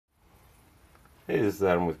Hey, this is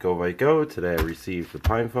Adam with Go Bike Go. Today I received the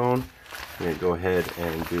Pinephone. I'm going to go ahead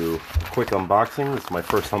and do a quick unboxing. This is my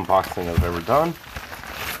first unboxing I've ever done.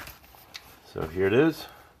 So here it is.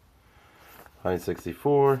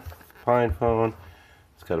 Pine64, Pinephone.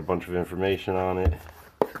 It's got a bunch of information on it.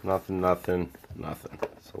 Nothing.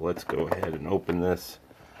 So let's go ahead and open this.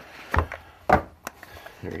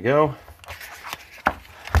 Here we go.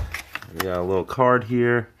 We got a little card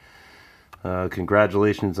here.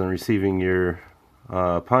 Congratulations on receiving your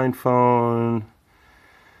Pinephone.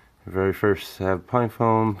 Your very first to have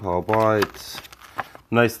Pinephone, blah blah. It's a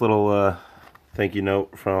nice little thank you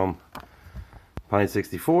note from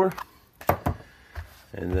Pine64.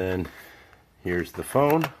 And then here's the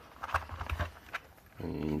phone.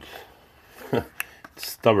 And it's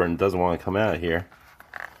stubborn, doesn't want to come out of here.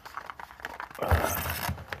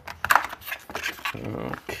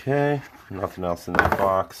 Okay, nothing else in the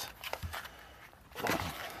box.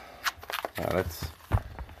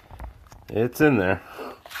 It's in there.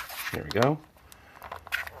 Here we go.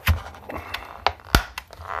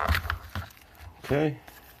 Okay,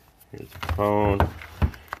 here's the phone.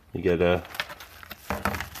 You get a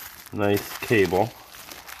nice cable.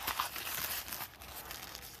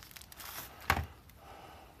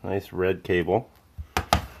 Nice red cable.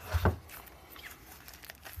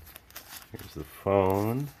 Here's the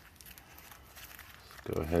phone.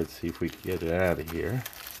 Let's go ahead and see if we can get it out of here.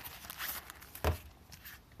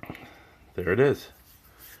 There it is.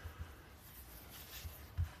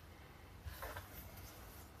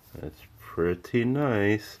 That's pretty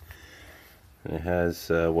nice. And it has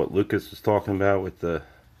what Lucas was talking about with the,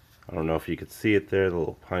 I don't know if you could see it there, the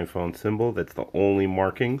little Pinephone symbol. That's the only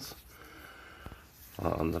markings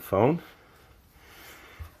on the phone.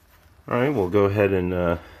 Alright, we'll go ahead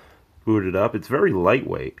and boot it up. It's very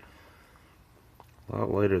lightweight. A lot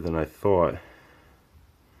lighter than I thought.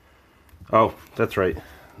 Oh, that's right.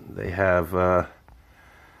 They have the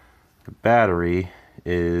battery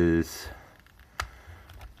is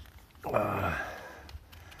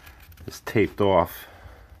taped off,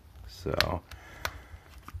 so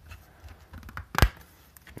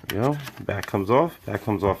there we go. Back comes off. Back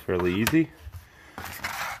comes off fairly easy.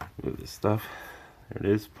 Look at this stuff. There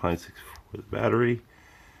it is. Pine64 with battery.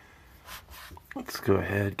 Let's go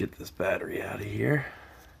ahead and get this battery out of here.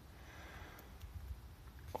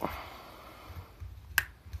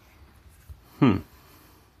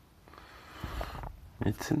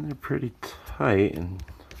 It's in there pretty tight, and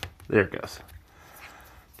there it goes.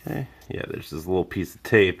 Okay, yeah, there's this little piece of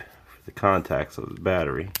tape for the contacts of the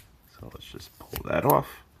battery. So let's just pull that off.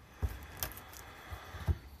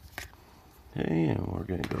 Okay, and we're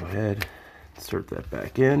going to go ahead and insert that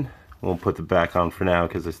back in. Won't put the back on for now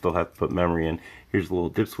because I still have to put memory in. Here's the little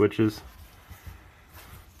dip switches.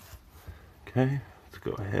 Okay, let's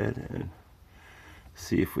go ahead and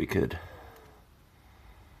see if we could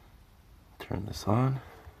turn this on.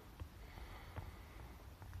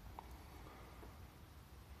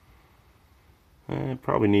 And it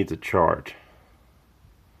probably needs a charge.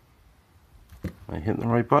 Am I hitting the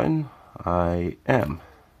right button? I am.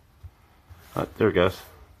 Oh, there it goes.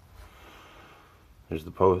 There's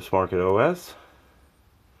the post-market OS.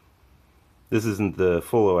 This isn't the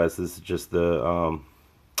full OS, this is just the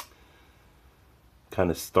kind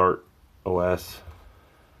of start OS.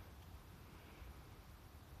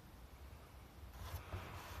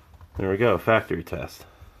 There we go, factory test.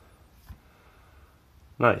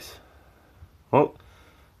 Nice. Well,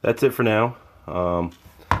 that's it for now. I'm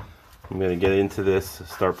going to get into this,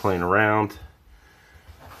 start playing around.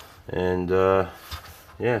 And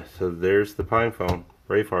yeah, so there's the Pinephone,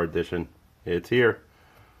 Braveheart edition. It's here.